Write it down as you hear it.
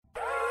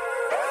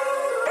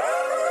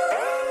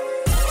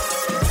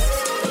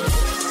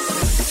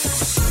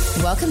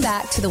Welcome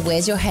back to the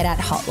Where's Your Head At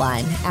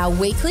Hotline, our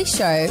weekly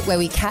show where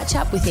we catch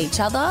up with each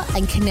other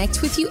and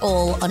connect with you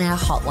all on our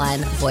hotline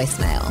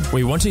voicemail.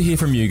 We want to hear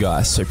from you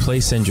guys, so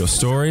please send your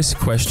stories,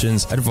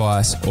 questions,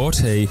 advice, or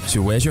tea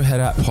to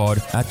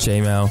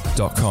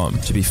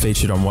where'syourheadatpod@gmail.com to be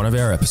featured on one of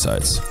our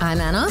episodes. I'm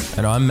Anna.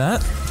 And I'm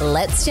Matt.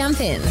 Let's jump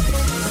in.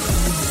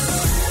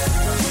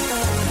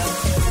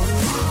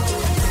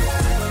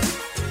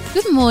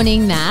 Good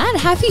morning, Matt.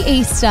 Happy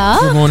Easter.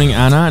 Good morning,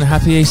 Anna, and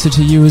happy Easter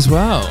to you as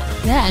well.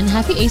 Yeah, and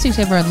happy Easter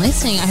to everyone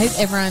listening. I hope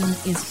everyone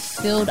is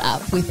filled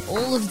up with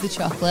all of the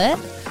chocolate.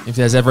 If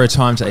there's ever a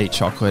time to eat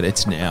chocolate,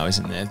 it's now,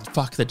 isn't there?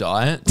 Fuck the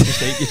diet. Just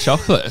eat your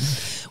chocolate.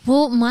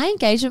 Well, my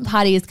engagement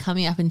party is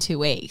coming up in 2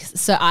 weeks.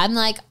 So I'm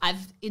like,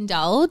 I've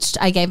indulged.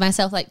 I gave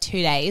myself like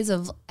 2 days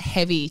of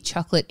heavy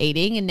chocolate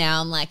eating. And now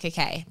I'm like,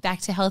 okay,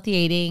 back to healthy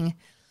eating.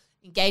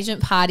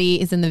 Engagement party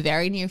is in the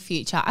very near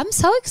future. I'm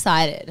so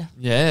excited.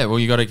 Yeah, well,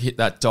 you got to hit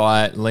that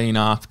diet, lean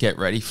up, get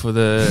ready for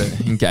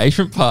the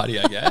engagement party,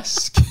 I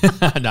guess.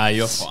 No,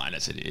 you're fine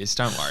as it is.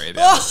 Don't worry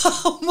about it.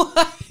 Oh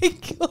my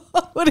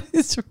God. What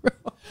is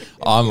wrong?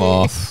 I'm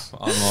off.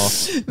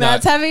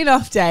 Matt's having an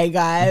off day,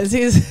 guys.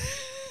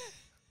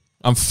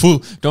 I'm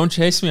full. Don't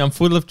chase me. I'm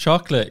full of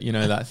chocolate. You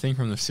know that thing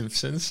from The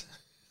Simpsons?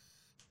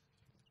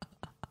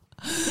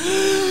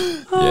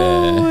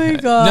 Oh my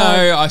God.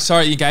 No,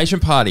 sorry, the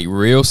engagement party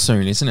real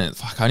soon, isn't it?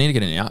 Fuck, I need to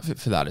get an outfit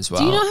for that as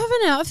well. Do you not have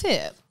an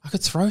outfit? I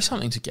could throw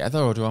something together,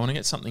 or do I want to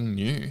get something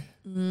new?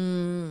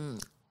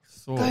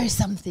 Go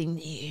something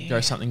new.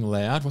 Go something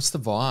loud. What's the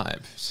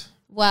vibe?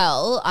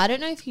 Well, I don't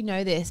know if you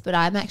know this, but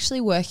I'm actually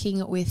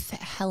working with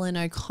Helen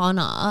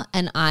O'Connor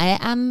and I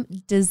am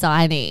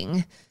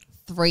designing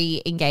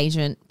 3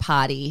 engagement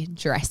party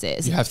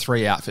dresses. You have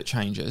 3 outfit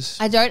changes.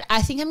 I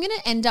think I'm going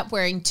to end up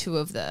wearing 2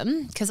 of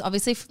them because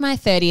obviously for my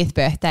 30th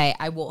birthday,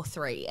 I wore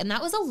 3 and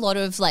that was a lot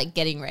of like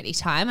getting ready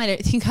time. I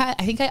think I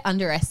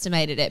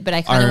underestimated it, but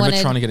I kind of wanted. I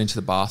remember trying to get into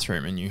the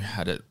bathroom and you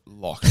had it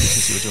locked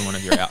because you were doing one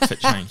of your outfit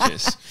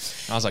changes.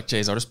 And I was like,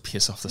 geez, I'll just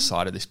piss off the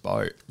side of this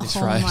boat, this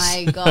race. Oh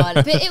my God.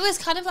 But it was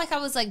kind of like I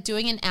was like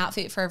doing an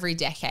outfit for every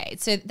decade.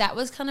 So that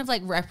was kind of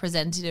like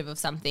representative of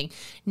something.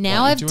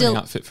 Now I've doing an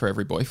outfit for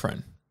every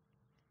boyfriend.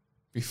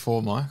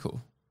 Before Michael.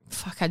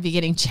 Fuck, I'd be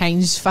getting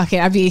changed.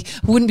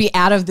 Wouldn't be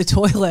out of the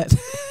toilet.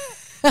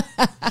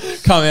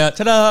 Come out,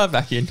 ta-da,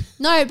 back in.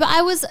 No, but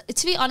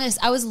to be honest,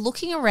 I was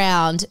looking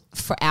around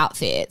for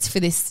outfits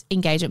for this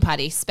engagement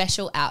party,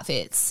 special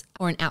outfits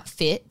or an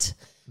outfit,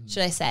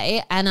 should I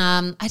say. And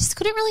I just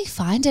couldn't really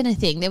find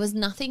anything. There was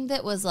nothing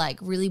that was like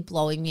really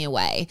blowing me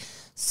away.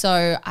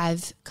 So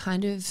I've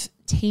kind of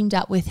teamed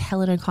up with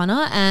Helen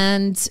O'Connor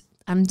and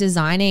I'm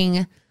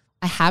designing.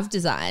 I have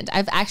designed.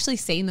 I've actually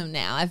seen them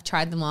now. I've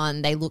tried them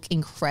on. They look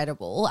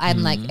incredible.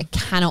 I'm like, I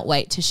cannot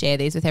wait to share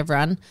these with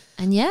everyone.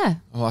 And yeah,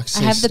 I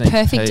have the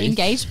perfect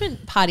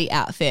engagement party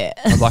outfit.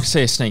 I'd like to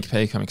see a sneak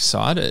peek. I'm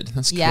excited.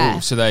 That's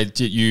cool. So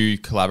you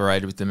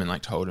collaborated with them and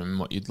like told them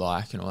what you'd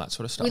like and all that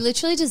sort of stuff? We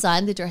literally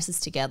designed the dresses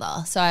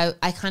together. So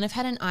I kind of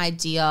had an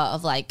idea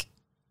of like,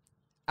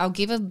 I'll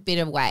give a bit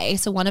away.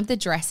 So one of the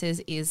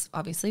dresses is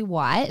obviously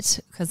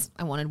white because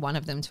I wanted one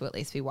of them to at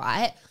least be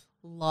white,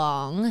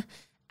 long,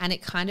 and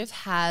it kind of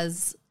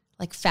has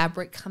like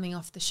fabric coming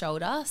off the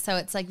shoulder. So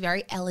it's like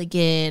very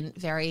elegant,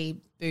 very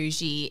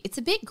bougie. It's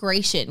a bit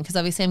Grecian because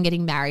obviously I'm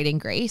getting married in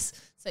Greece.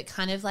 So it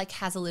kind of like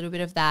has a little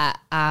bit of that.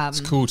 It's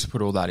cool to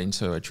put all that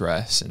into a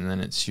dress and then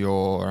it's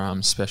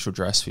your special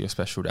dress for your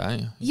special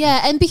day.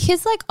 Yeah. And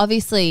because like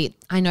obviously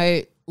I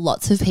know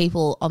lots of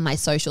people on my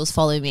socials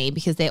follow me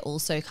because they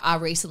also are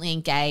recently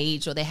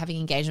engaged or they're having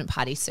engagement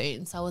parties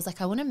soon. So I was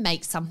like, I want to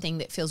make something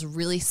that feels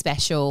really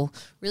special,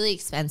 really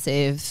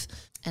expensive.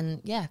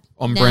 And yeah.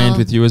 On brand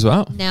with you as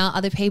well. Now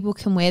other people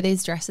can wear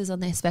these dresses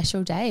on their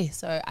special day.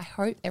 So I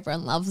hope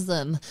everyone loves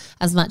them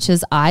as much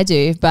as I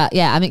do. But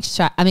yeah,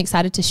 I'm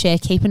excited to share.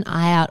 Keep an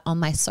eye out on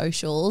my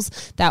socials.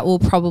 That will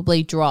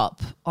probably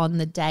drop on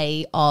the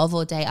day of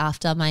or day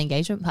after my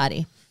engagement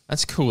party.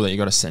 That's cool that you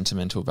got a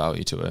sentimental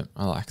value to it.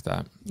 I like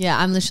that. Yeah,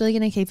 I'm literally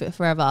going to keep it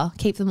forever.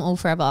 Keep them all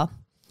forever.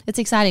 It's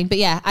exciting. But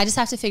yeah, I just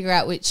have to figure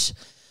out which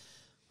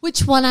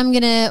one I'm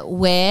going to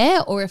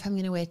wear or if I'm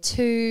going to wear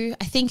 2.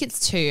 I think it's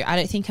 2. I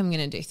don't think I'm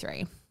going to do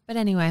 3. But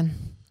anyway,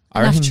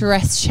 enough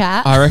dress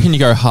chat. I reckon you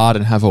go hard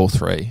and have all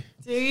 3.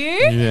 Do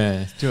you?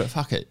 Yeah, do it.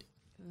 Fuck it.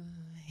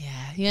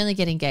 Yeah, you only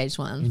get engaged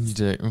once.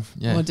 You do.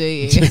 Yeah. Or do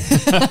you?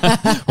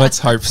 Let's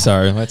hope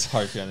so. Let's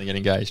hope you only get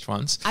engaged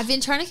once. I've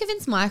been trying to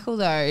convince Michael,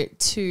 though,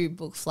 to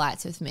book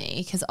flights with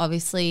me because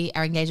obviously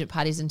our engagement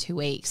party's in 2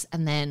 weeks.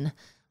 And then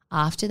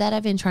after that,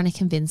 I've been trying to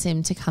convince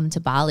him to come to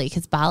Bali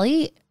because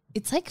Bali –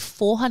 it's like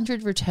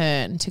 $400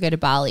 return to go to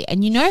Bali.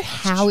 And you know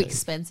how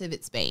expensive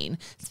it's been.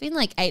 It's been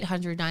like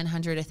 $800, $900,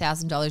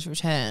 $1,000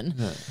 return.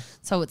 Yeah.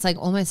 So it's like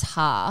almost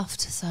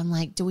halved. So I'm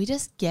like, do we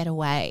just get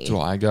away? Do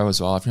I go as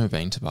well? I've never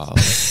been to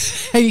Bali.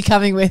 Are you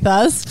coming with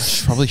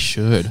us? Probably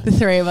should. The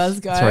 3 of us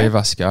go.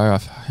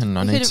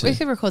 We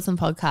could record some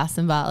podcasts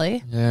in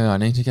Bali. Yeah, I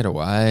need to get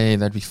away.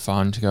 That'd be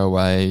fun to go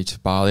away to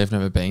Bali. I've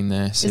never been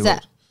there. Is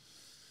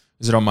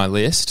it on my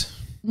list?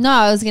 No,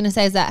 I was going to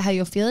say, is that how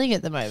you're feeling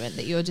at the moment?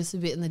 That you're just a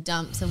bit in the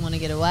dumps and want to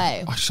get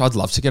away? I'd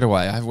love to get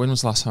away. When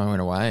was the last time I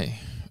went away?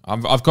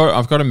 I've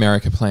got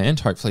America planned.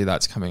 Hopefully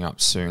that's coming up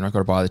soon. I've got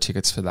to buy the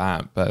tickets for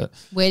that. But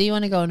where do you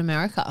want to go in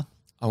America?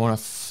 I want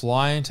to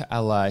fly into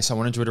LA. So I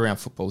want to do it around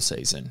football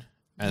season.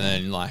 And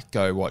then like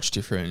go watch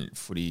different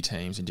footy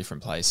teams in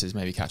different places,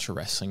 maybe catch a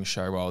wrestling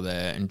show while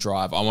there and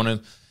drive. I want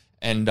to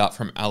end up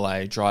from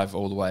LA, drive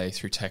all the way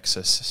through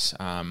Texas,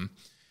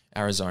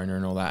 Arizona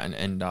and all that, and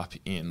end up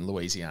in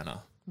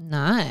Louisiana.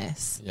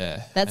 Nice.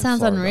 Yeah. That sounds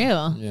Florida.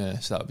 unreal. Yeah,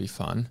 so that would be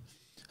fun.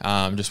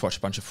 Just watch a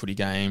bunch of footy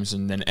games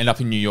and then end up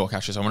in New York,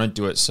 actually. So I want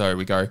to do it so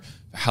we go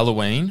for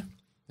Halloween,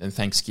 then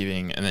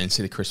Thanksgiving, and then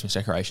see the Christmas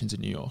decorations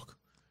in New York.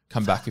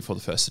 Come back before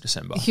the 1st of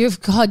December.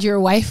 You're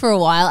away for a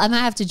while. I might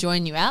have to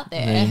join you out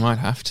there. Yeah, you might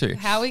have to.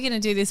 How are we going to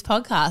do this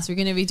podcast? We're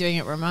going to be doing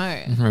it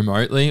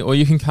remotely, or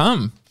you can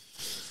come.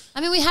 I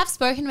mean, we have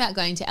spoken about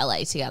going to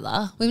LA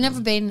together. We've never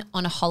been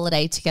on a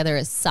holiday together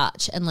as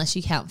such, unless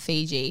you count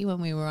Fiji when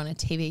we were on a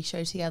TV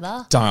show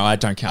together. I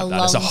don't count that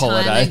as a long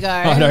holiday. time ago.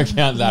 I don't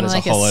count that as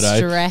Like a holiday.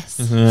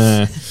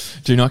 Stress.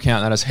 Do not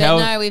count that as But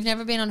no, we've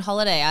never been on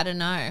holiday. I don't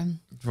know.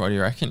 What do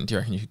you reckon? Do you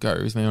reckon you could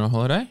go with me on a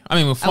holiday? I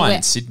mean, we'll fly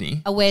in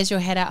Sydney. A where's your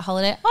head out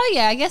holiday? Oh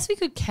yeah, I guess we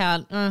could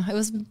count. It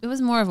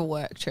was more of a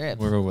work trip.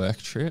 More of a work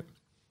trip.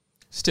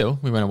 Still,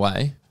 we went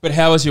away. But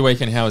how was your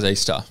weekend? How was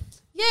Easter?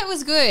 Yeah, it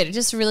was good.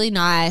 Just really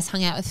nice.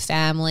 Hung out with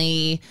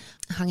family,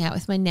 hung out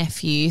with my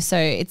nephew. So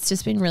it's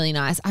just been really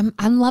nice.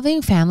 I'm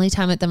loving family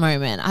time at the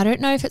moment. I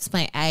don't know if it's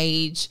my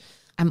age.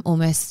 I'm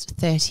almost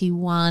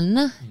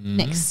 31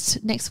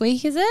 next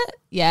week, is it?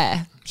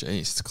 Yeah. Jeez,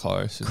 it's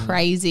close.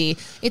 Crazy.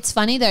 It's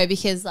funny though,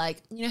 because like,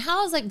 you know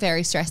how I was like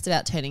very stressed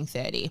about turning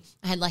 30?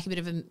 I had like a bit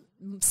of a,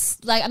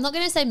 like, I'm not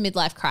going to say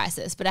midlife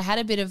crisis, but I had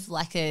a bit of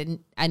like a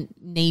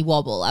knee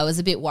wobble. I was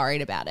a bit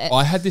worried about it.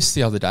 I had this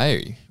the other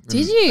day.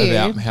 Did you?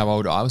 About how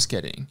old I was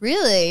getting.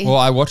 Really? Well,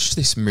 I watched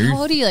this movie.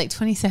 How old are you, like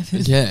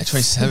 27? Yeah,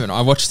 27.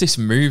 I watched this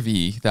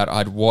movie that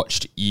I'd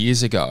watched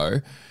years ago.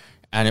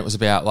 And it was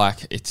about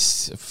like,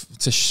 it's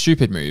a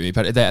stupid movie,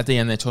 but at the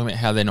end they're talking about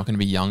how they're not going to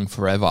be young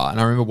forever. And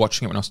I remember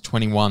watching it when I was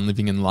 21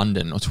 living in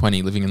London, or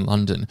 20 living in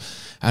London.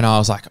 And I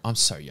was like, I'm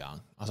so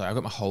young. I was like, I've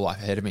got my whole life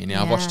ahead of me.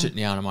 Now I've watched it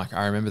now and I'm like,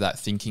 I remember that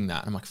thinking that.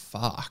 And I'm like,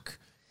 fuck,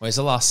 where's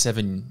the last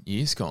 7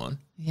 years gone?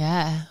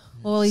 Yeah.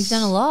 Well, you've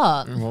done a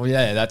lot. Well,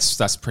 yeah,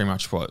 that's pretty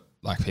much what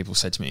like people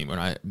said to me when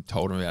I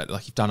told them about it.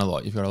 Like, you've done a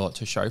lot. You've got a lot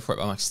to show for it.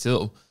 But I'm like,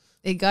 still.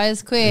 It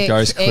goes quick.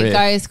 It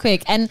goes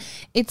quick. And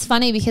it's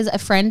funny because a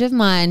friend of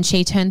mine,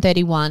 she turned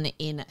 31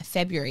 in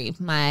February,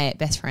 my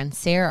best friend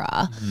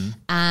Sarah,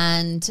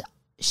 and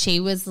she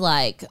was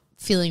like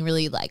feeling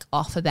really like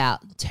off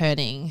about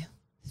turning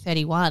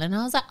 31. And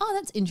I was like, oh,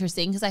 that's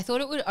interesting, because I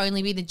thought it would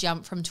only be the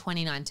jump from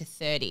 29 to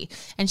 30.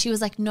 And she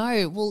was like,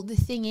 no, well, the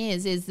thing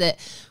is that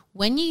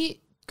when you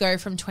go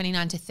from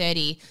 29 to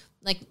 30,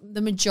 like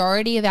the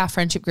majority of our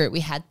friendship group, we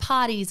had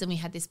parties and we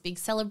had this big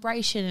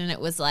celebration and it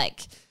was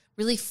like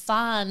really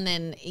fun.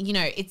 And, you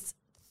know, it's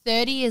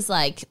 30 is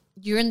like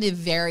you're in the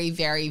very,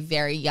 very,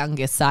 very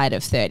youngest side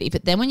of 30.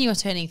 But then when you're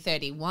turning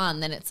 31,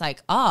 then it's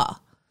like, oh,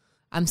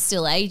 I'm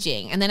still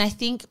aging. And then I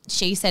think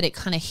she said it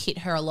kind of hit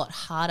her a lot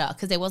harder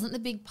because there wasn't the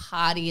big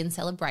party and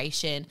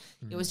celebration.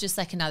 It was just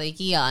like another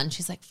year. And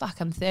she's like, fuck,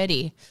 I'm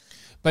 30.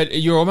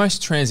 But you're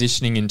almost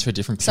transitioning into a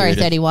different period.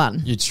 Sorry,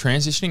 31. You're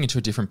transitioning into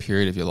a different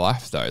period of your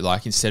life, though.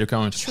 Like, instead of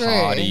going to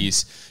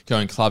parties,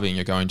 going clubbing,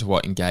 you're going to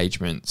what,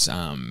 engagements,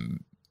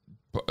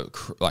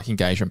 like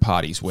engagement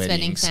parties,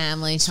 weddings.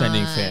 Spending family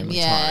time.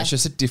 It's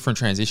just a different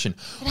transition.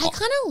 But I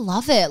kind of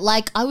love it.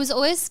 Like, I was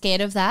always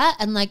scared of that.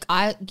 And like,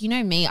 you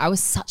know me, I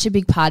was such a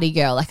big party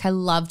girl. Like, I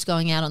loved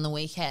going out on the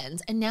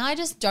weekends. And now I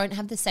just don't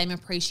have the same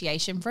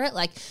appreciation for it.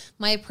 Like,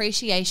 my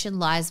appreciation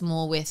lies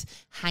more with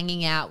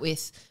hanging out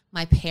with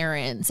my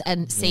parents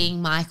and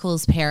seeing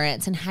Michael's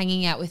parents and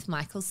hanging out with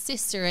Michael's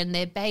sister and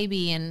their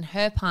baby and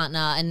her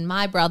partner and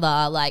my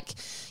brother. Like,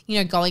 you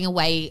know, going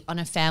away on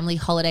a family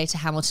holiday to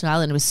Hamilton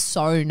Island was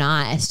so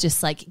nice,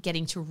 just like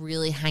getting to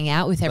really hang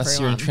out with everyone. That's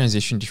you're in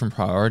transition, different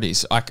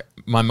priorities. Like,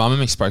 my mum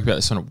and me spoke about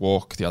this on a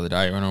walk the other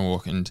day, on a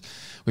walk, and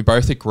we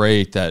both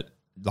agreed that,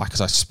 like,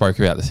 because I spoke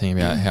about the thing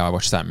about how I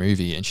watched that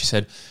movie, and she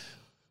said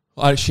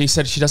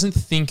she doesn't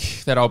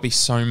think that I'll be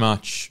so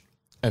much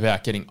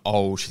about getting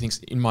old. She thinks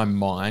in my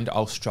mind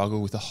I'll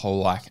struggle with the whole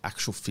like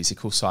actual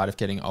physical side of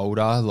getting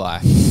older.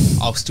 Like,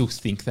 I'll still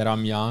think that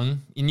I'm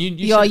young. And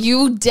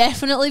you'll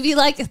definitely be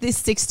like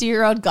this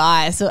 60-year-old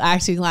guy still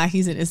acting like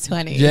he's in his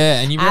 20s. Yeah,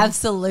 and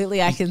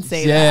absolutely, I can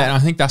see that. Yeah, and I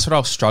think that's what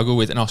I'll struggle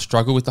with, and I'll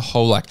struggle with the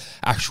whole like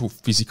actual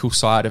physical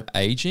side of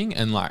aging,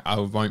 and like I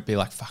won't be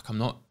like, fuck, I'm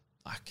not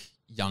like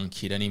young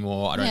kid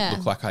anymore. I don't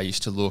look like I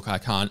used to look. I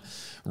can't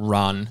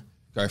run.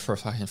 Go for a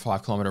fucking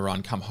 5-kilometer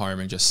run, come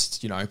home and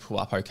just, you know, pull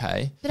up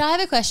okay. But I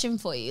have a question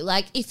for you.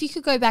 Like, if you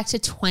could go back to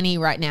 20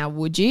 right now,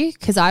 would you?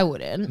 Because I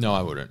wouldn't. No,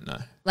 I wouldn't, no.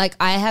 Like,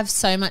 I have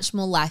so much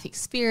more life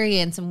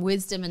experience and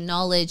wisdom and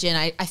knowledge,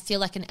 and I feel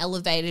like an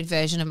elevated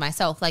version of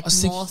myself. Like,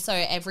 more so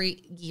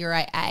every year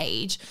I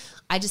age,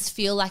 I just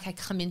feel like I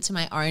come into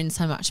my own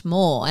so much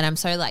more. And I'm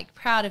so like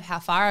proud of how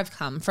far I've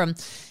come from,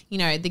 you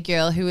know, the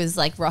girl who was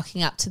like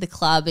rocking up to the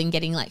club and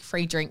getting like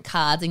free drink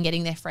cards and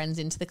getting their friends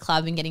into the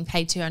club and getting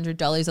paid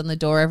 $200 on the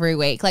door every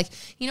week. Like,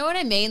 you know what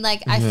I mean?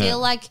 Like, I feel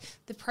like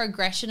the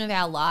progression of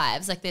our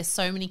lives, like there's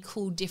so many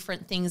cool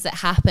different things that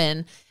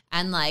happen.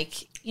 And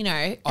like, you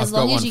know, as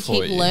long as you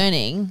keep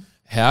learning.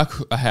 How,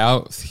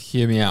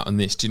 hear me out on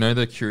this. Do you know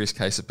the Curious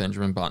Case of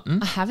Benjamin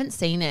Button? I haven't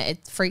seen it.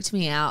 It freaked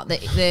me out.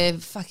 The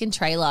fucking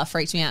trailer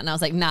freaked me out and I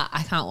was like, nah,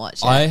 I can't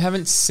watch it. I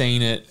haven't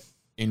seen it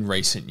in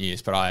recent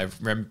years, but I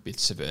remember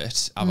bits of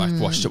it. I've like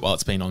watched it while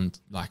it's been on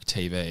like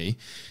TV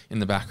in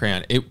the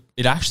background.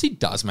 It actually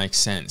does make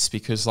sense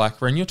because like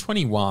when you're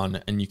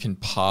 21 and you can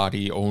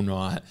party all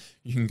night,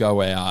 you can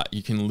go out,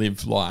 you can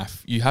live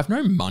life, you have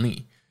no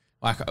money.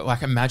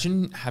 Like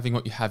imagine having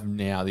what you have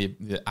now,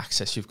 the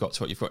access you've got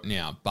to what you've got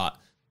now, but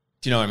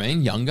do you know what I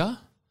mean? Younger?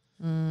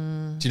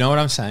 Do you know what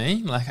I'm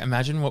saying? Like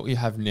imagine what you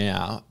have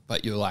now,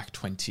 but you're like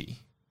 20.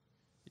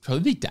 It'd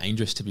probably be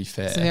dangerous to be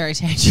fair. It's very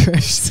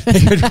dangerous.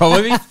 It would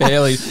probably be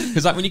fairly,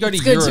 because like when you go to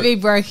Europe. It's good to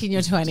be broke in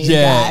your 20s,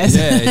 yeah, guys.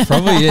 Yeah, it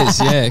probably is,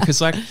 yeah. Because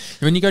like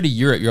when you go to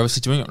Europe, you're obviously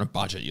doing it on a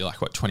budget. You're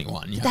like, what,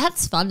 21?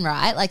 That's fun,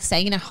 right? Like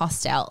staying in a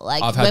hostel.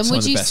 Like I've had when some would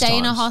of the you best stay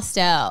in a times.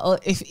 hostel? Or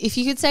if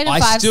you could stay in a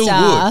I 5-star. still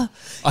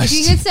would. If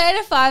you could stay in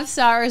a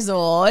 5-star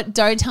resort,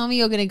 don't tell me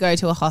you're going to go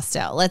to a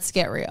hostel. Let's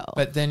get real.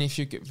 But then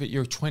but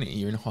you're 20,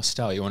 you're in a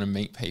hostel, you want to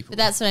meet people. But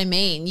that's what I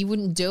mean. You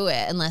wouldn't do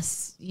it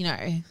unless, you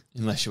know.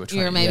 Unless you were 20.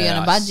 You're maybe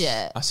on a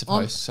budget. I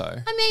suppose so.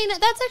 I mean,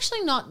 that's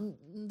actually not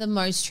the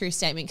most true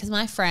statement because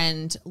my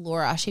friend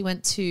Laura, she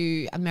went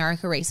to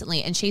America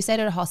recently and she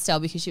stayed at a hostel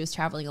because she was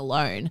traveling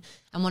alone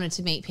and wanted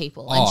to meet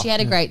people and she had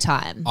a great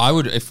time. I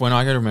would, when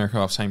I go to America,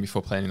 I was saying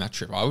before planning that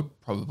trip, I would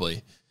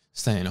probably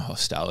stay in a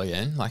hostel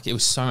again. Like it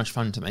was so much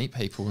fun to meet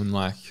people and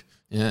like,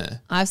 yeah.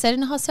 I've stayed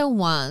in a hostel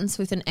once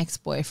with an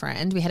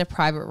ex-boyfriend. We had a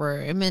private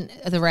room and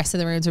the rest of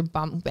the rooms were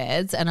bunk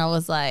beds and I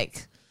was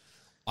like...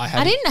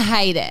 I didn't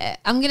hate it.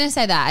 I'm gonna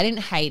say that I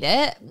didn't hate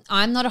it.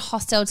 I'm not a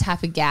hostel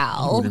type of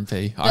gal. You wouldn't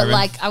be. But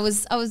like I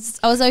was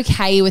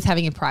okay with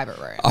having a private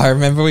room. I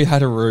remember we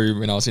had a room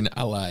when I was in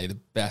LA. The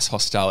best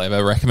hostel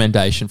ever.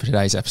 Recommendation for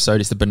today's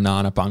episode is the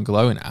Banana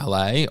Bungalow in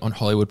LA on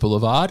Hollywood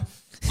Boulevard.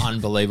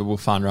 Unbelievable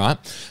fun, right?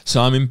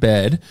 So I'm in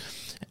bed,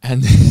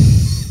 and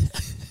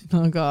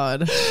oh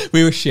God,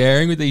 we were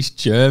sharing with these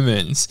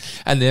Germans,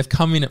 and they've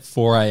come in at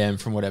 4 a.m.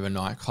 from whatever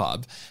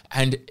nightclub,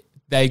 and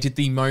they did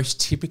the most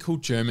typical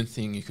German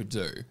thing you could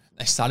do.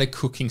 They started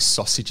cooking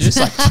sausages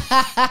like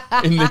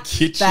in the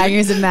kitchen.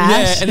 Bangers and mash.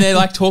 Yeah, and they're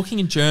like talking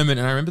in German.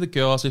 And I remember the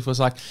girl I was with was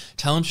like,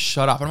 tell them to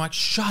shut up. And I'm like,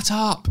 shut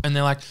up. And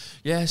they're like,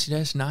 yes,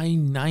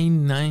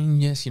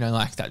 nein, yes. You know,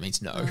 like that means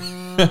no.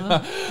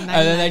 And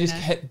then they just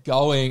kept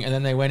going. And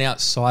then they went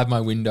outside my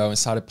window and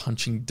started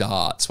punching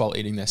darts while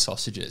eating their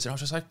sausages. And I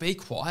was just like, be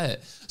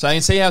quiet. So I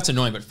can see how it's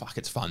annoying, but fuck,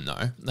 it's fun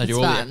though. They do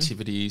all the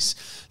activities.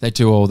 They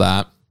do all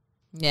that.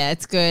 Yeah,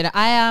 it's good.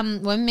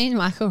 When me and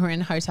Michael were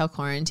in hotel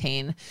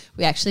quarantine,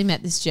 we actually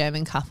met this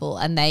German couple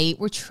and they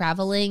were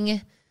traveling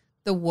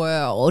the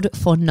world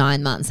for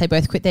 9 months. They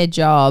both quit their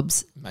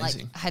jobs,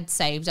 Amazing. like had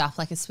saved up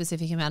like a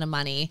specific amount of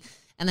money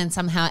and then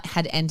somehow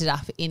had ended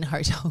up in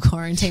hotel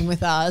quarantine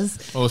with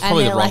us. Well, it's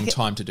probably the wrong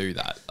time to do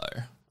that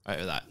though.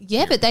 Over that.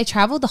 Yeah, but they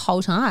traveled the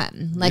whole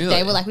time. Like Really?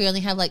 they were like, we only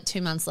have like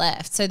 2 months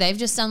left. So they've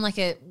just done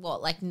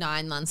like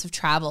 9 months of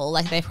travel.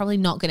 Like they're probably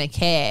not going to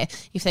care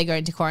if they go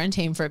into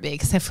quarantine for a bit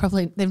because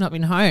they've not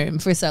been home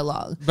for so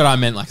long. But I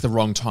meant like the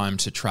wrong time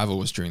to travel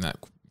was during that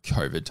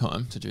COVID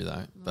time to do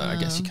that. But I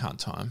guess you can't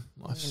time.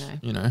 Life's,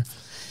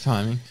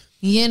 timing.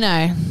 You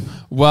know.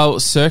 Well,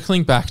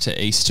 circling back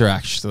to Easter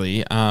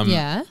actually.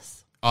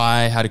 Yes.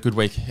 I had a good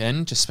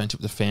weekend, just spent it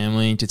with the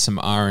family, did some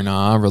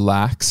R&R,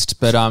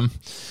 relaxed. But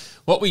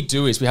what we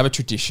do is we have a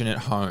tradition at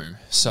home.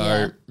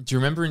 So do you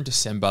remember in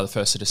December, the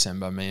 1st of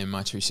December, me and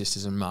my 2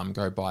 sisters and mum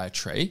go buy a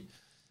tree,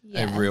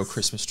 a real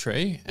Christmas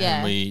tree,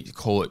 and we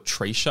call it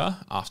Treesha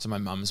after my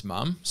mum's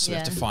mum. So we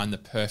have to find the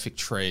perfect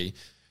tree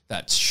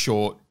that's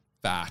short,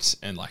 fat,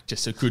 and like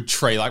just a good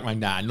tree like my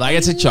nan. Like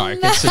it's a joke.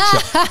 It's a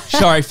joke.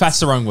 Sorry,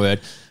 fat's the wrong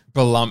word.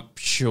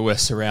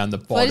 Voluptuous around the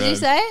bottom. What did you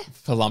say?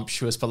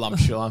 Voluptuous,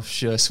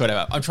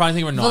 whatever. I'm trying to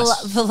think of a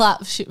nice...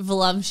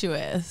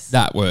 Voluptuous.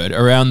 That word,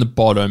 around the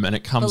bottom, and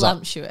it comes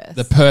voluptuous. Up.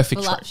 The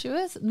perfect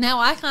voluptuous? Now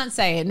I can't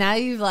say it. Now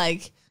you've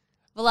like...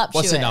 Voluptuous.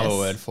 What's another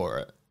word for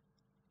it?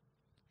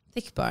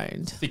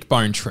 Thick-boned.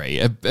 Thick-boned tree.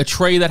 A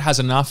tree that has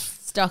enough...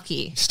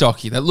 Stocky,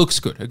 that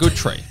looks good. A good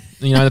tree.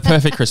 You know, the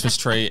perfect Christmas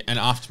tree. And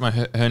after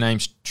her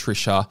name's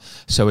Trisha,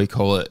 so we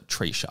call it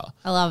Treesha.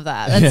 I love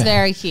that. That's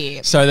very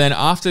cute. So then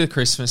after the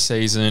Christmas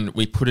season,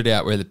 we put it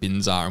out where the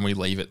bins are and we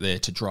leave it there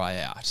to dry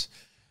out.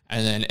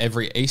 And then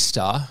every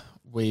Easter,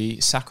 we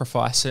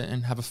sacrifice it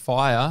and have a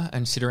fire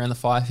and sit around the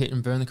fire pit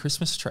and burn the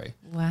Christmas tree.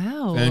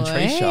 Wow. Burn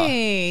Treesha.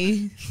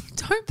 Hey.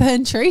 Don't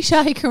burn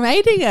Treesha, you're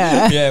cremating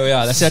her. Yeah, we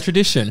are. That's our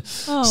tradition.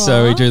 Aww.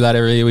 So we do that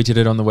every year. We did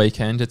it on the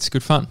weekend. It's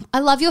good fun.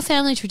 I love your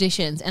family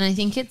traditions and I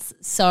think it's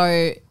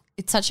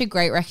such a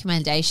great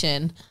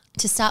recommendation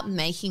to start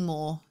making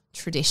more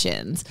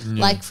traditions.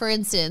 Like, for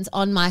instance,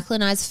 on Michael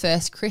and I's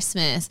first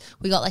Christmas,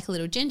 we got like a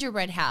little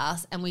gingerbread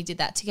house and we did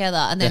that together.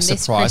 And then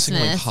this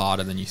surprisingly Christmas,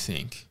 harder than you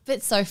think. but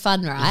it's so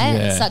fun, right?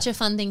 Yeah. It's such a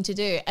fun thing to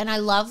do. And I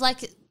love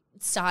like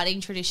starting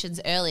traditions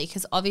early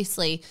because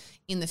obviously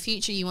in the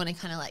future you want to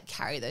kind of like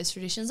carry those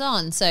traditions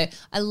on. So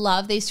I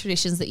love these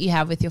traditions that you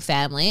have with your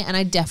family, and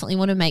I definitely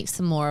want to make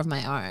some more of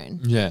my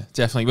own. Yeah,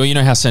 definitely. Well, you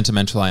know how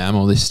sentimental I am,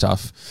 all this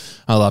stuff.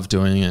 I love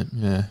doing it.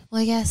 Yeah.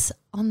 Well, I guess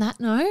on that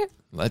note,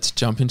 Let's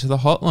jump into the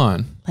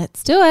hotline.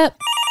 let's do it.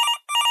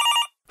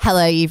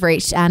 Hello, you've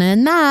reached Anna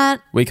and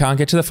Matt, We can't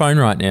get to the phone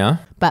right now.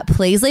 but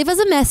please leave us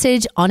a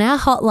message on our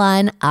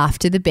hotline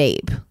after the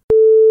beep.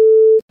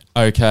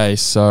 Okay,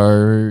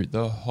 so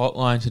the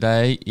hotline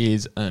today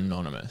is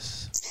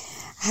anonymous.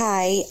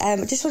 Hi,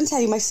 just want to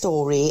tell you my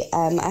story.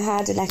 I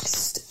had an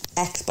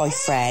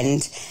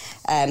ex-boyfriend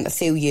a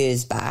few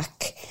years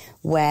back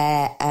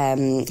where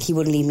he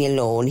wouldn't leave me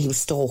alone. He was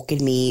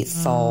stalking me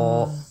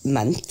for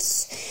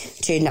months,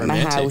 turned up my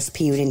house,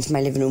 peered into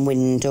my living room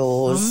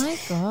windows. Oh my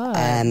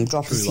God.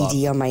 Dropped True a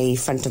CD on my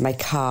front of my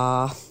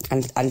car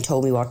and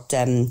told me what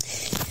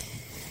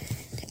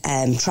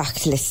track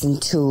to listen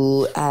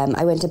to.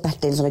 I went to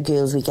Butlins on a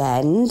girls'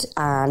 weekend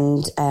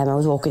and I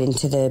was walking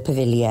into the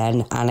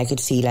pavilion and I could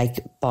see like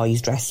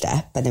boys dressed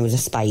up and there was a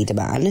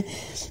Spider-Man.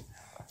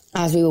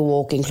 As we were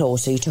walking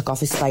closer, he took off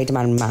his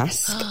Spider-Man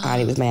mask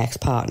and it was my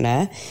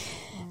ex-partner.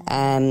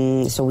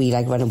 So we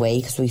like run away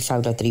because we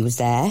found out that he was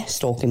there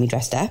stalking me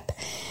dressed up.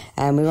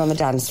 We were on the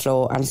dance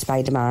floor and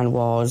Spider-Man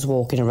was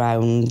walking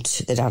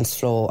around the dance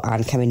floor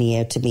and coming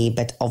near to me,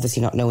 but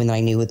obviously not knowing that I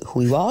knew who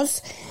he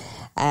was.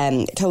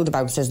 Told the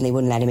bouncers and they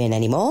wouldn't let him in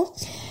anymore.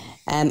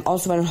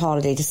 Also went on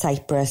holiday to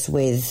Cyprus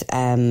with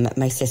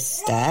my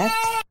sister,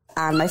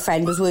 and my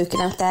friend was working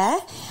out there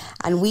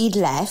and we'd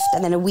left,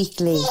 and then a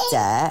week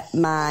later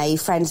my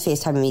friend's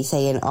FaceTiming me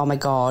saying, oh my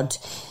God,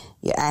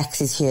 your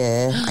ex is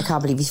here. I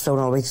can't believe he's flown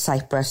all the way to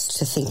Cyprus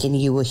to thinking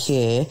you were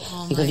here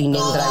because he knew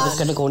that I was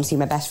going to go and see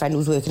my best friend who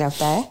was working out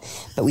there,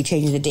 but we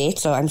changed the date.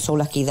 So I'm so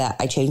lucky that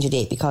I changed the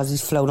date because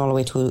he's flown all the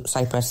way to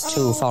Cyprus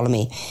to follow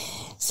me.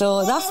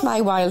 So that's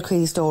my wild,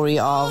 crazy story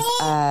of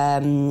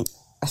a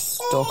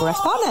stalker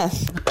ex-partner.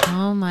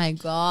 Oh my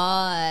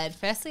God.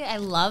 Firstly, I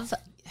love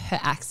her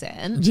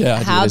accent. Yeah, I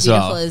do How as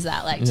beautiful well. is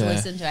that? Like to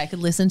listen to. I could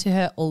listen to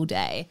her all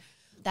day.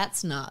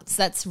 That's nuts.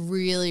 That's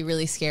really,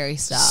 really scary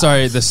stuff.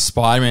 So the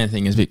Spider-Man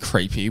thing is a bit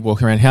creepy,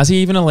 walking around. How's he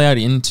even allowed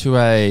into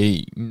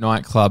a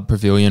nightclub,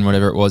 pavilion,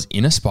 whatever it was,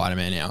 in a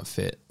Spider-Man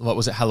outfit? What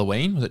was it,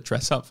 Halloween? Was it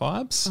dress-up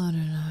vibes? I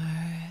don't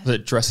know. Was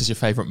it dress as your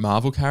favourite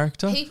Marvel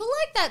character? People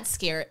like that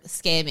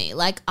scare me.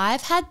 Like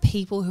I've had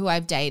people who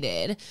I've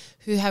dated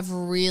who have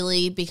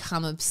really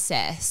become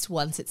obsessed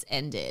once it's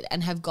ended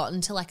and have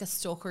gotten to like a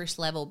stalkerish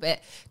level. But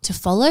to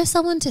follow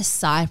someone to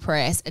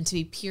Cyprus and to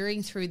be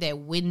peering through their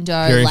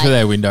window, Peering like, through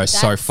their window is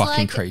so that's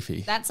fucking like-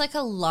 creepy. That's like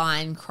a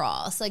line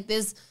cross. Like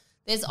there's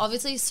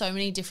obviously so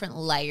many different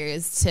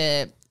layers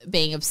to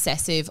being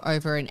obsessive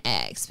over an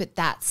ex, but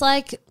that's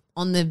like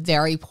on the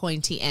very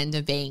pointy end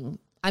of being,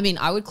 I mean,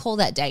 I would call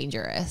that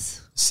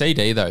dangerous.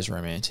 CD, though, is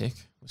romantic.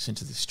 Listen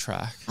to this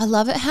track. I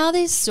love it how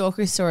these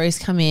stalker stories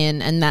come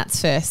in and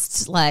that's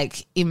first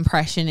like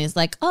impression is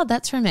like, oh,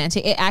 that's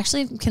romantic. It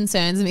actually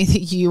concerns me that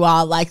you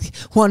are like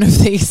one of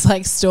these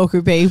like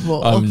stalker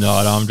people. I'm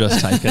not. I'm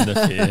just taking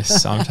the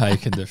piss. I'm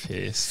taking the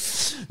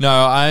piss. No,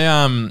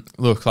 I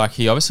look, like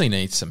he obviously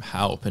needs some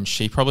help, and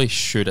she probably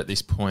should at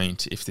this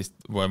point, if this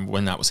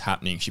when that was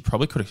happening, she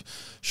probably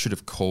should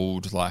have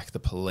called like the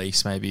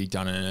police, maybe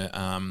done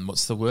a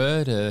what's the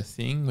word, a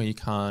thing where you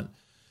can't.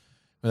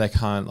 Where they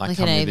can't like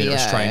come with a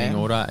restraining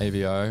order,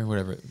 AVO,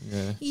 whatever.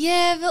 Yeah.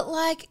 Yeah, but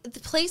like the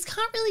police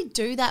can't really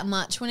do that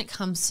much when it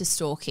comes to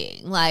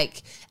stalking.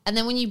 Like, and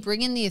then when you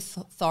bring in the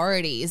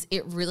authorities,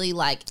 it really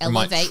like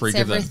elevates trigger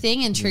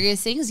everything and triggers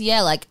things.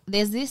 Yeah, like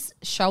there's this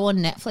show on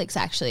Netflix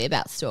actually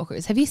about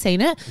stalkers. Have you seen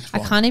it? I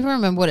can't even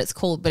remember what it's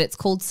called, but it's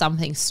called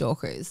something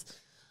Stalkers.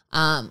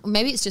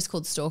 Maybe it's just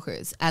called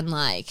Stalkers, and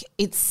like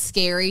it's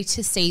scary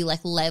to see like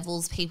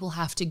levels people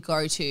have to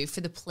go to for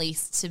the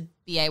police to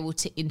be able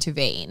to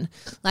intervene.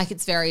 Like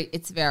it's very,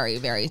 very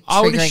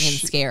triggering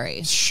and scary.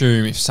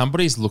 Assume if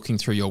somebody's looking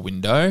through your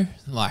window,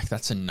 like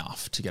that's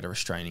enough to get a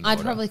restraining order.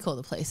 I'd probably call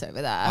the police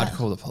over that. I'd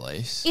call the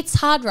police. It's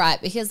hard,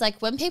 right? Because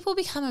like when people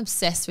become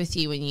obsessed with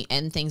you when you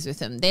end things with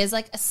them, there's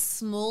like a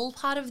small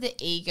part of the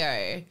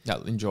ego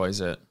That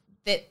enjoys it.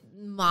 that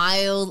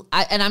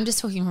and I'm just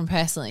talking from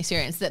personal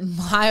experience, that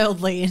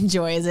mildly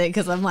enjoys it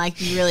because I'm like,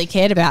 you really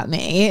cared about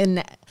me.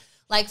 And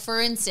like,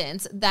 for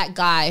instance, that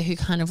guy who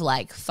kind of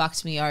like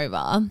fucked me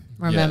over,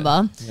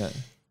 remember? Yeah.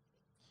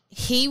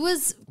 He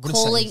was wouldn't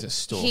say calling, he's a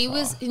stalker. he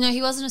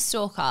wasn't a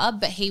stalker,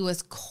 but he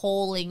was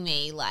calling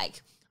me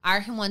like, I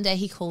reckon one day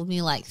he called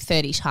me like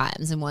 30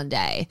 times in one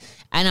day.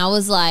 And I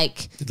was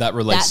like, Did that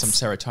release some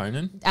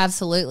serotonin?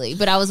 absolutely.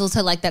 But I was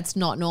also like, that's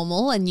not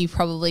normal and you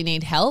probably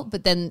need help.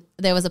 But then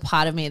there was a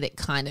part of me that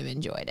kind of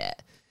enjoyed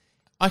it.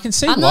 I can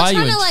see I'm why not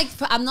you trying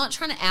to I'm not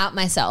trying to out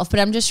myself, but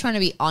I'm just trying to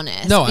be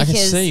honest. No, I can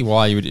see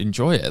why you would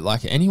enjoy it.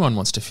 Like anyone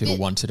wants to feel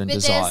wanted and but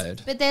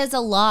desired. But there's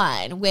a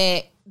line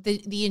where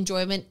the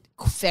enjoyment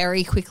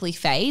very quickly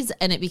fades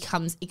and it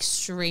becomes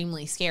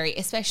extremely scary,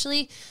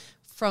 especially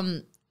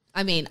from,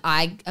 I mean,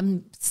 I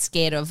am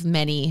scared of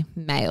many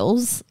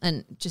males,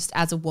 and just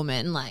as a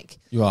woman, like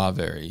you are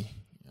very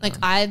like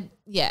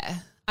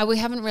we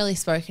haven't really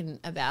spoken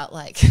about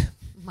like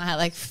my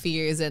like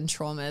fears and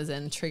traumas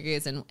and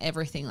triggers and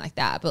everything like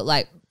that, but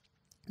like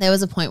there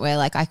was a point where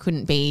like I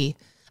couldn't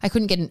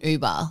get an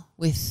Uber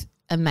with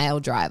a male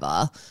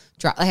driver.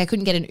 Like I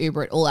couldn't get an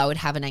Uber at all. I would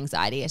have an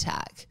anxiety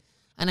attack,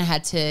 and I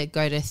had to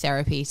go to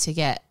therapy to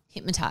get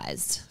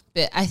hypnotized.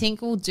 But I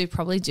think we'll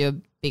probably do a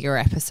bigger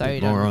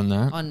episode more on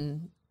that,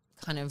 on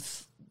kind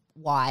of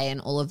why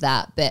and all of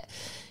that. But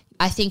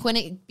I think when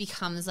it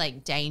becomes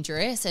like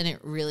dangerous and it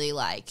really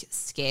like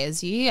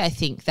scares you, I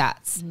think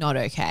that's not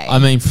okay. I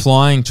mean,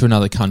 flying to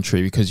another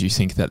country because you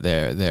think that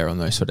they're there on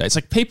those sort of days,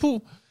 like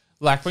people.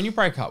 Like when you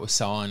break up with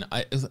someone,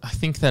 I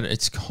think that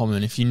it's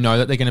common if you know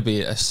that they're going to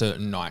be at a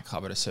certain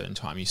nightclub at a certain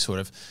time, you sort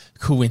of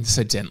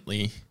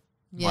coincidentally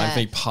might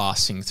be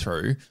passing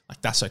through.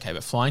 Like that's okay,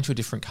 but flying to a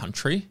different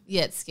country,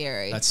 it's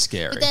scary. That's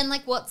scary. But then,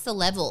 like, what's the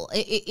level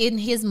in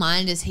his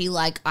mind? Is he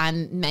like,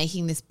 I'm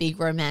making this big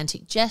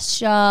romantic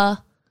gesture?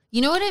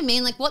 You know what I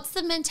mean? Like, what's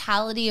the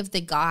mentality of the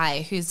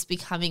guy who's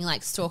becoming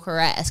like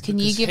stalker-esque? Can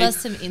you give us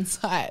some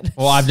insight?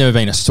 Well, I've never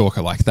been a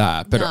stalker like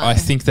that, but No. I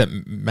think that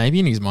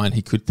maybe in his mind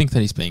he could think that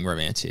he's being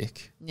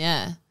romantic.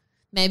 Yeah.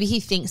 Maybe he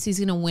thinks he's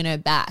going to win her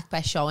back by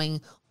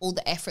showing all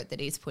the effort that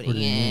he's putting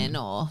in,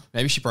 or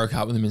maybe she broke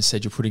up with him and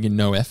said, you're putting in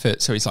no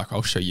effort. So he's like,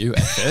 I'll show you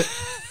effort.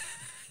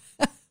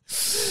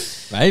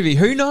 Maybe.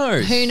 Who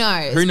knows? Who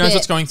knows? Who knows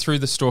what's going through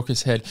the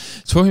stalker's head?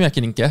 Talking about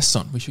getting guests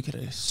on, we should get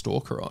a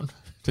stalker on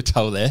to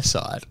tell their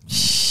side.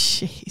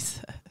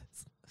 Jesus.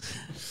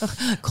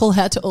 Call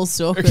out to all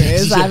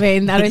stalkers. Yeah. I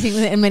mean, I don't think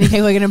that many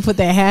people are going to put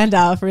their hand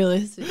up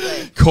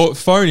realistically.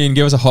 Phone in,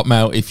 give us a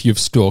hotmail if you've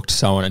stalked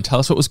someone and tell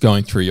us what was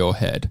going through your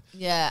head.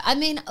 Yeah. I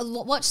mean,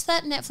 watch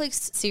that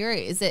Netflix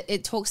series.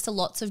 It talks to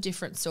lots of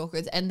different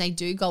stalkers, and they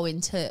do go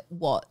into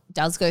what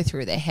does go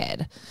through their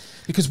head.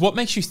 Because what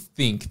makes you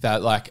think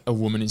that like a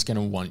woman is going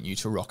to want you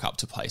to rock up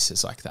to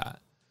places like that?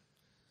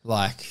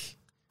 Like,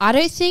 I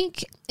don't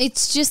think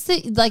it's just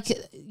that like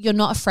you're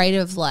not afraid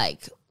of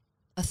like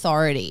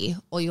authority,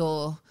 or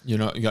you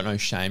got no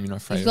shame. You're not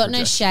afraid. You've got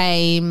no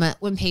shame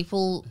when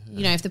people,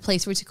 you know, if the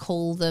police were to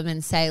call them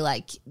and say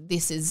like,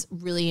 this is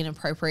really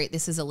inappropriate,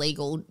 this is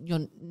illegal,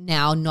 you're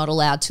now not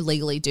allowed to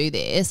legally do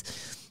this.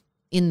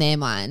 In their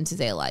mind,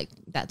 they're like,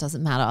 that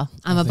doesn't matter.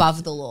 I'm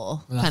above the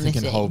law. Nothing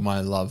can hold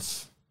my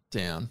love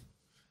down.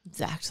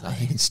 Exactly.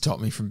 Nothing can stop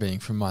me from being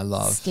from my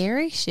love.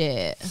 Scary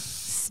shit.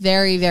 It's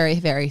very, very,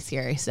 very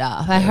scary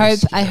stuff. I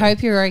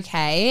hope you're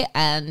okay.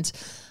 And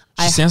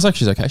she sounds like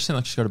she's okay. She sounds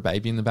like she's got a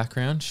baby in the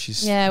background.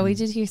 We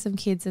did hear some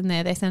kids in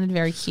there. They sounded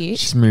very cute.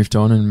 She's moved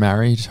on and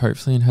married,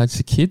 hopefully, and had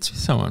some kids with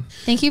someone.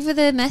 Thank you for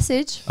the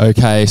message.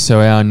 Okay,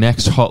 so our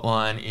next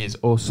hotline is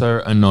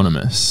also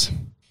anonymous.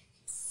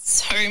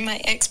 So my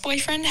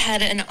ex-boyfriend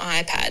had an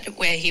iPad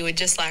where he would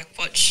just like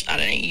watch, I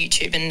don't know,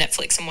 YouTube and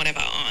Netflix and whatever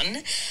on.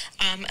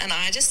 And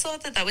I just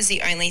thought that was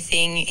the only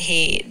thing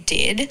he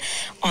did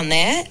on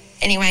there.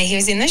 Anyway, he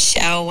was in the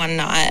shower one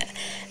night,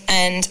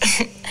 and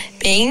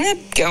being the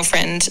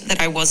girlfriend that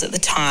I was at the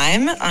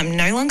time, I'm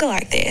no longer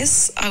like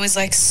this. I was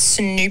like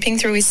snooping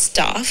through his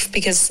stuff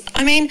because,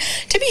 I mean,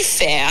 to be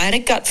fair, I had a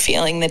gut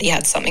feeling that he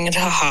had something to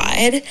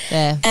hide.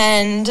 Yeah.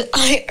 And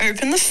I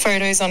opened the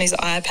photos on his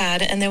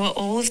iPad, and there were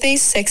all of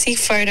these sexy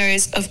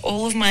photos of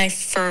all of my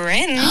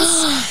friends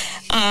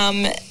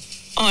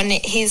on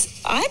his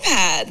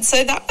iPad.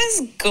 So that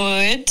was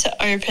good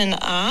to open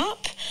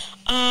up.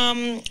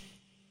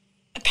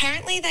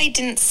 Apparently they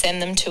didn't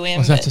send them to him,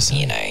 What's that but, to say?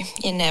 you know,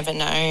 you never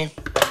know.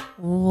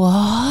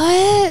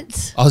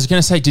 What? I was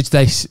going to say,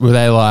 were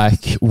they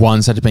like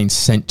ones that had been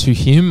sent to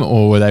him,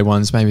 or were they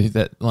ones maybe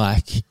that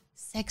like...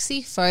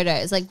 Sexy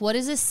photos. Like, what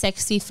does a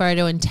sexy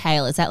photo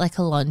entail? Is that like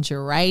a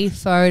lingerie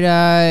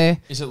photo?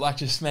 Is it like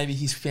just maybe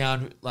he's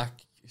found like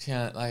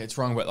it's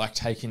wrong, but like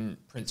taking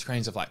print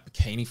screens of like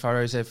bikini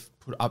photos they've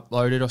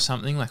uploaded or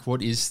something? Like what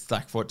does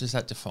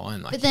that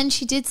define? Like, But then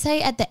she did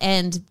say at the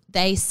end,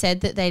 they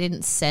said that they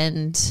didn't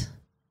send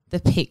the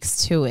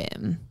pics to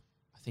him.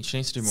 I think she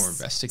needs to do more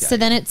investigating. So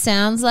then it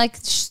sounds like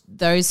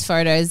those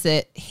photos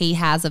that he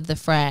has of the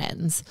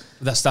friends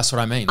That's what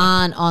I mean.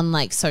 aren't on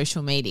like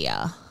social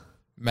media.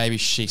 Maybe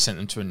she sent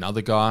them to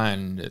another guy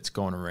and it's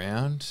gone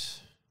around.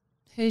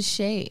 Who's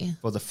she?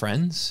 Or the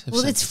friends.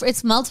 Well,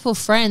 it's multiple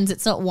friends.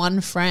 It's not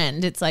one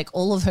friend. It's like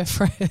all of her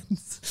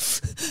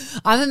friends.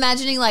 I'm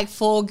imagining like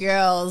 4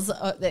 girls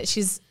that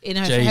she's in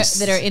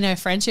that are in her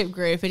friendship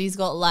group, and he's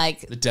got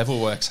like the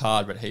devil works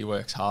hard, but he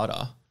works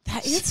harder.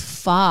 that is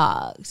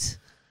fucked.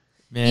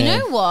 Man. You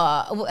know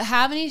what?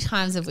 How many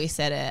times have we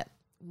said it?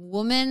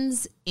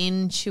 Woman's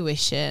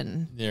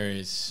intuition. There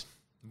is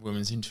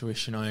women's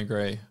intuition. I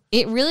agree.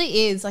 It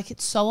really is. Like,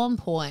 it's so on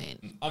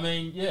point. I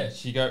mean, yeah,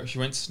 she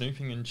went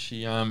snooping and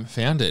she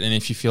found it. And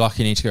if you feel like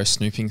you need to go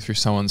snooping through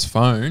someone's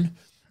phone,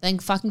 then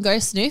fucking go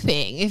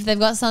snooping. If they've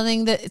got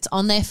something that it's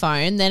on their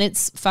phone, then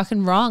it's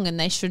fucking wrong and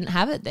they shouldn't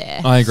have it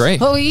there. I agree.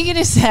 What were you going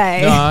to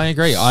say? No, I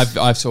agree.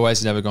 I've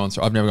always never gone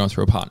through. I've never gone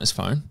through a partner's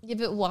phone. Yeah,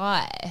 but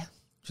why?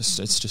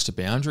 It's just a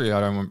boundary. I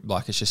don't want,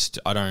 like, it's just,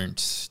 I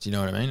don't, do you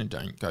know what I mean? I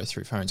don't go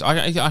through phones.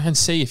 I can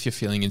see if you're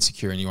feeling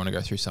insecure and you want to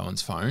go through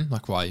someone's phone,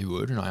 like why you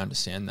would, and I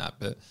understand that,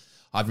 but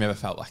I've never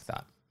felt like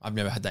that. I've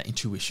never had that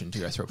intuition to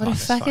go through a What a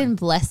partner's phone. fucking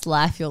blessed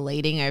life you're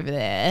leading over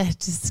there.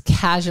 Just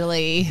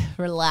casually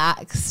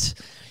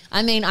relaxed.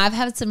 I mean, I've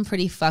had some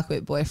pretty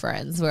fuckwit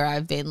boyfriends where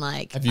I've been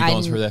like... Have you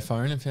gone through their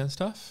phone and found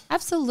stuff?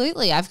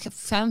 Absolutely. I've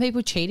found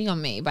people cheating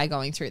on me by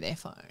going through their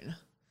phone.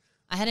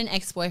 I had an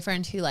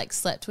ex-boyfriend who like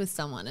slept with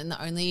someone, and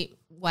the only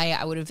way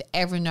I would have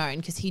ever known,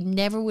 because he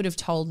never would have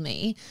told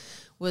me,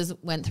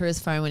 went through his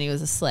phone when he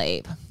was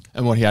asleep.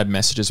 And what, he had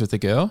messages with the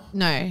girl?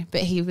 No, but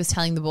he was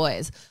telling the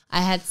boys.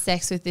 I had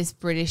sex with this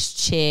British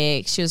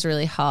chick. She was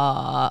really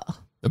hot.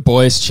 The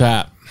boys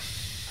chat.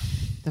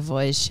 The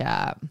boys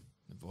chat.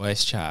 The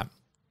boys chat.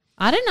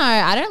 I don't know.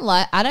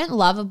 I don't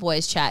love a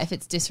boys chat if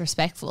it's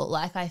disrespectful.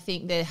 Like, I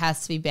think there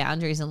has to be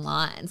boundaries and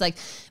lines. Like,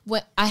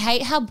 I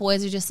hate how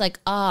boys are just like,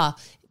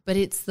 but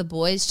it's the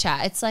boys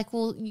chat. It's like,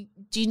 well,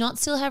 do you not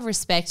still have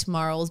respect,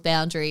 morals,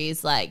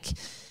 boundaries? Like,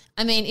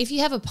 I mean, if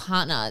you have a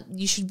partner,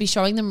 you should be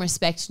showing them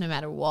respect no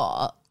matter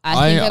what.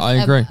 I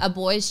agree. A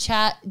boys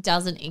chat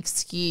doesn't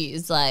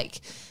excuse,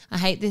 like, I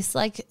hate this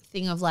like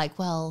thing of like,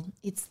 well,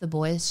 it's the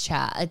boys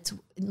chat. It's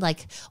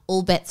like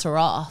all bets are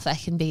off. I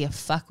can be a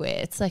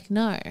fuckwit. It's like,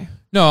 no.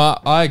 No,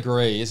 I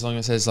agree. As long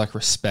as there's like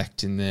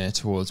respect in there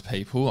towards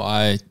people.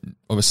 I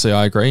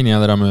agree.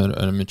 Now that I'm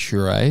at a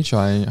mature age,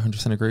 I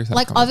 100% agree with that.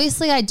 Like, comment.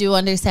 obviously I do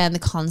understand the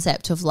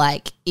concept of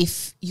like,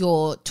 if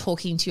you're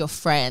talking to your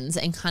friends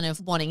and kind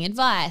of wanting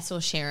advice or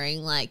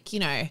sharing like,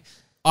 you know,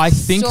 I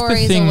think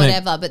stories the thing or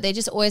whatever, but there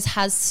just always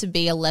has to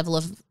be a level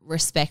of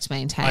respect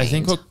maintained. I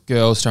think what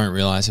girls don't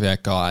realize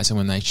about guys, and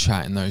when they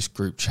chat in those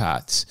group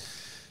chats,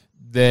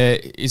 there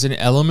is an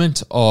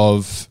element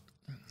of,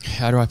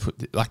 how do I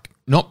put it, like,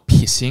 not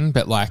pissing,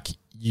 but like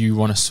you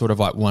want to sort of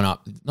like not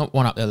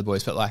one up the other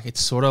boys, but like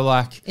it's sort of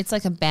like it's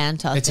like a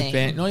banter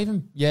thing. Not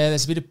even, yeah,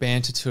 there's a bit of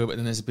banter to it, but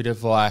then there's a bit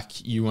of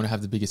like you want to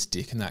have the biggest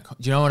dick in that. Do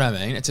you know what I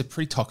mean? It's a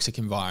pretty toxic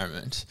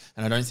environment,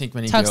 and I don't think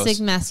many toxic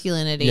girls,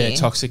 masculinity. Yeah,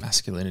 toxic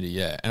masculinity.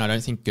 Yeah, and I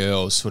don't think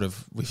girls sort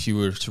of, if you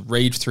were to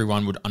read through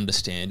one, would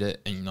understand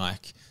it. And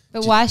like,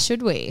 but why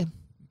should we?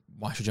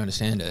 Why should you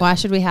understand it? Why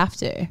should we have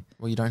to?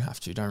 Well, you don't have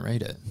to. Don't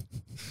read it.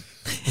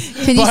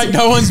 Like,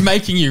 no one's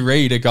making you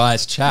read a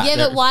guy's chat. Yeah,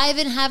 but why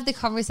even have the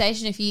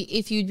conversation if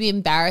you'd be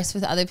embarrassed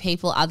with other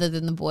people other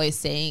than the boys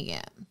seeing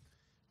it?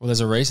 Well, there's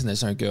a reason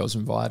there's no girls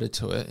invited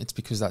to it. It's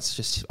because that's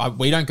just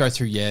we don't go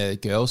through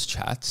girls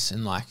chats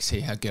and like see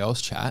how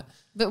girls chat.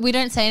 But we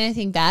don't say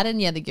anything bad in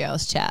the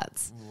girls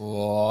chats.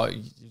 Well,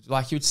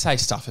 like, you'd say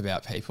stuff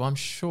about people, I'm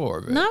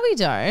sure. But no, we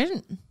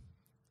don't.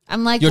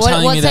 I'm like,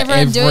 telling me what's that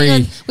everyone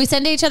doing? We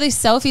send each other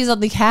selfies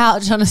on the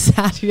couch on a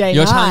Saturday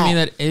You're night. telling me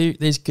that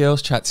there's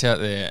girls chats out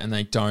there and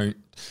they don't.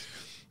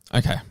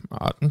 Okay,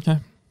 okay.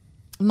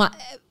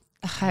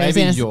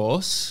 Maybe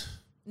yours.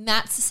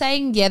 Matt's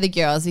saying the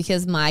girls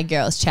because my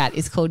girls chat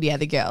is called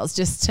the girls,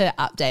 just to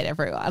update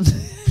everyone.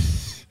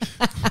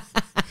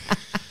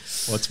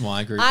 What's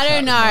my group? I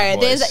don't chat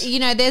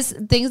know. There's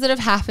things that have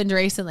happened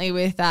recently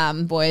with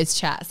boys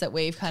chats that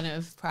we've kind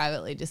of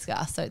privately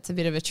discussed. So it's a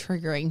bit of a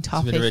triggering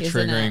topic. It's a bit of a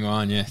triggering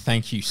one, yeah.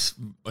 Thank you,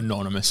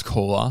 anonymous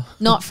caller.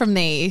 Not from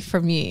me,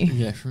 from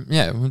you.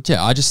 Yeah,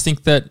 I just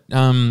think that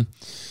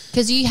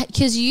because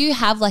you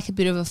have like a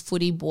bit of a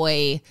footy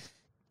boy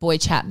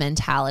chat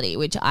mentality,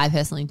 which I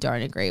personally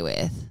don't agree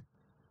with.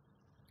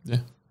 Yeah.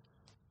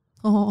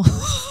 Oh.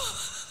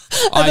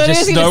 I thought he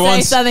was going to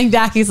say something.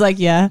 Daki's like,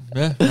 yeah.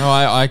 Yeah, no,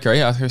 I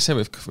agree. Like I said,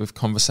 we've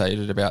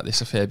conversated about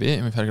this a fair bit,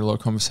 and we've had a lot of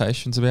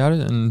conversations about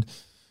it, and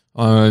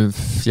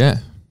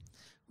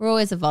we're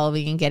always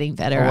evolving and getting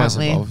better, always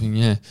aren't we? Evolving,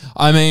 yeah.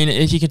 I mean,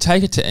 if you could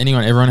take it to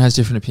anyone, everyone has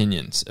different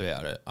opinions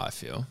about it, I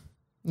feel.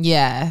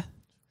 Yeah.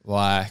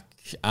 Like,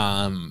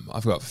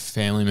 I've got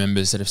family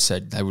members that have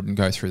said they wouldn't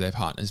go through their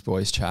partner's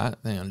boys chat.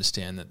 They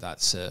understand that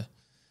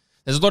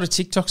there's a lot of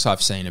TikToks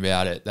I've seen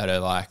about it that are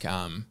like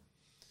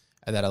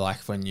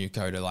when you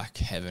go to like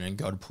heaven and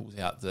God pulls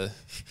out the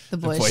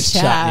voice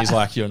chat and he's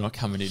like, you're not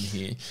coming in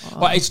here.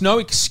 Oh. But it's no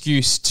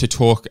excuse to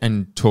talk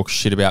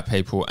shit about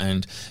people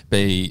and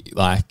be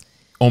like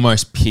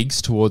almost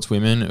pigs towards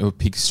women or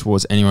pigs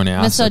towards anyone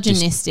else.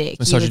 Misogynistic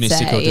or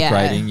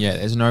degrading. Yeah,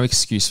 there's no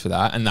excuse for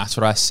that, and that's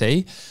what I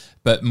see.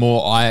 But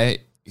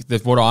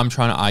what I'm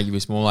trying to argue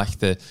is more like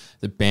the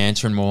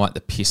banter and more like the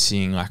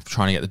pissing, like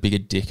trying to get the bigger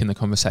dick in the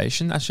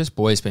conversation. That's just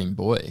boys being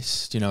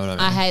boys. Do you know what I mean?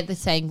 I hate the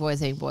saying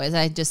boys being boys.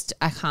 I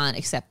can't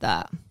accept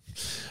that.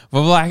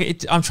 Well,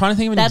 like I'm trying to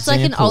think of an example. That's like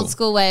an old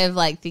school way of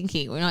like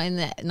thinking. We're not in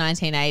the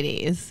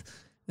 1980s.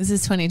 This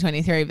is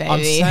 2023, baby.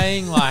 I'm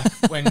saying like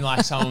when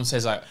like someone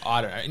says like,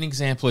 I don't know, an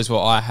example is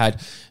what I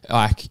had,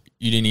 like,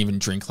 you didn't even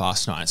drink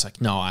last night. It's like,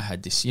 no, I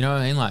had this, you know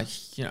what I mean?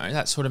 Like, you know,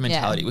 that sort of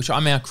mentality, which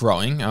I'm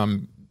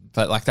outgrowing.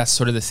 But like that's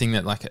sort of the thing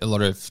that like a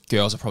lot of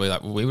girls are probably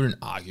like, well, we wouldn't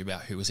argue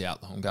about who was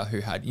out longer, who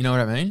had, you know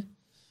what I mean?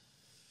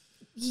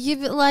 Yeah,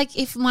 but like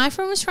if my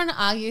friend was trying to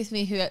argue with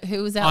me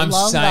who was out I'm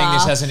longer, saying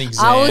this as an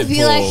example. I would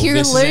be like, you're a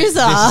loser. This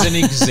is an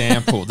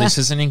example. This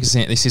is an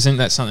example. This isn't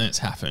that something that's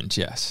happened.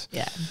 Yes.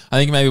 Yeah. I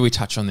think maybe we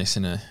touch on this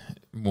in a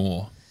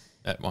more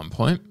at one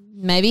point.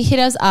 Maybe hit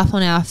us up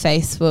on our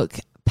Facebook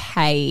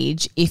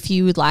page if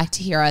you would like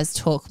to hear us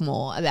talk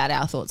more about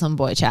our thoughts on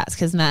boy chats,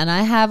 because Matt and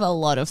I have a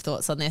lot of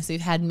thoughts on this.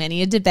 We've had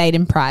many a debate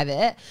in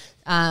private.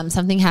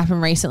 Something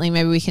happened recently.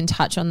 Maybe we can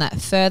touch on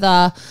that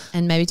further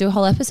and maybe do a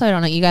whole episode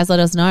on it. You guys let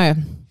us know.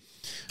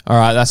 All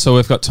right, that's all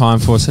we've got time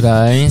for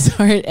today.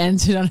 Sorry, it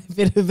ended on a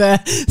bit of a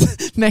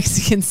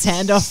Mexican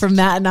standoff from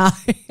Matt and I.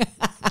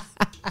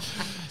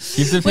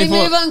 We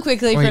move on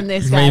quickly from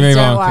this, guys.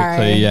 Don't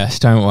worry. Yes,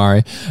 don't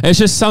worry. It's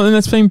just something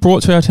that's been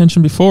brought to our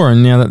attention before,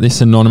 and now that this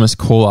anonymous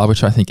caller,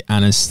 which I think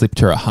Anna's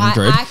slipped her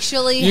 100. I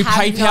actually you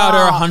have PayPal'd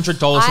her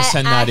 $100 to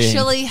send that in. I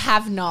actually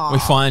have not. We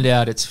find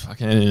out it's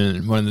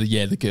fucking one of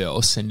the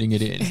girls sending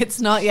it in. It's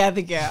not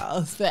the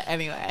girls, but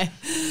anyway.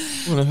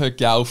 One of her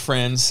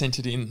girlfriends sent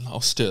it in.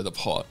 I'll stir the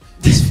pot.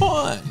 It's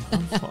fine.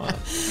 I'm fine.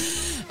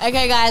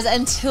 Okay, guys,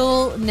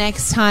 until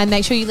next time,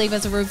 make sure you leave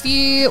us a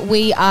review.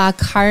 We are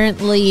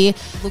currently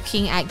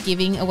looking at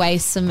giving away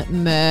some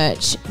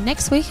merch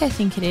next week, I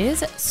think it is.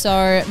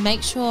 So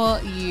make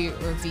sure you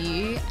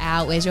review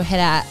our Where's Your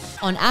Head At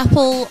on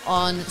Apple,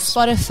 on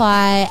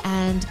Spotify,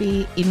 and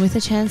be in with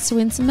a chance to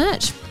win some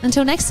merch.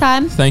 Until next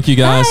time. Thank you,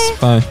 guys.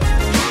 Bye.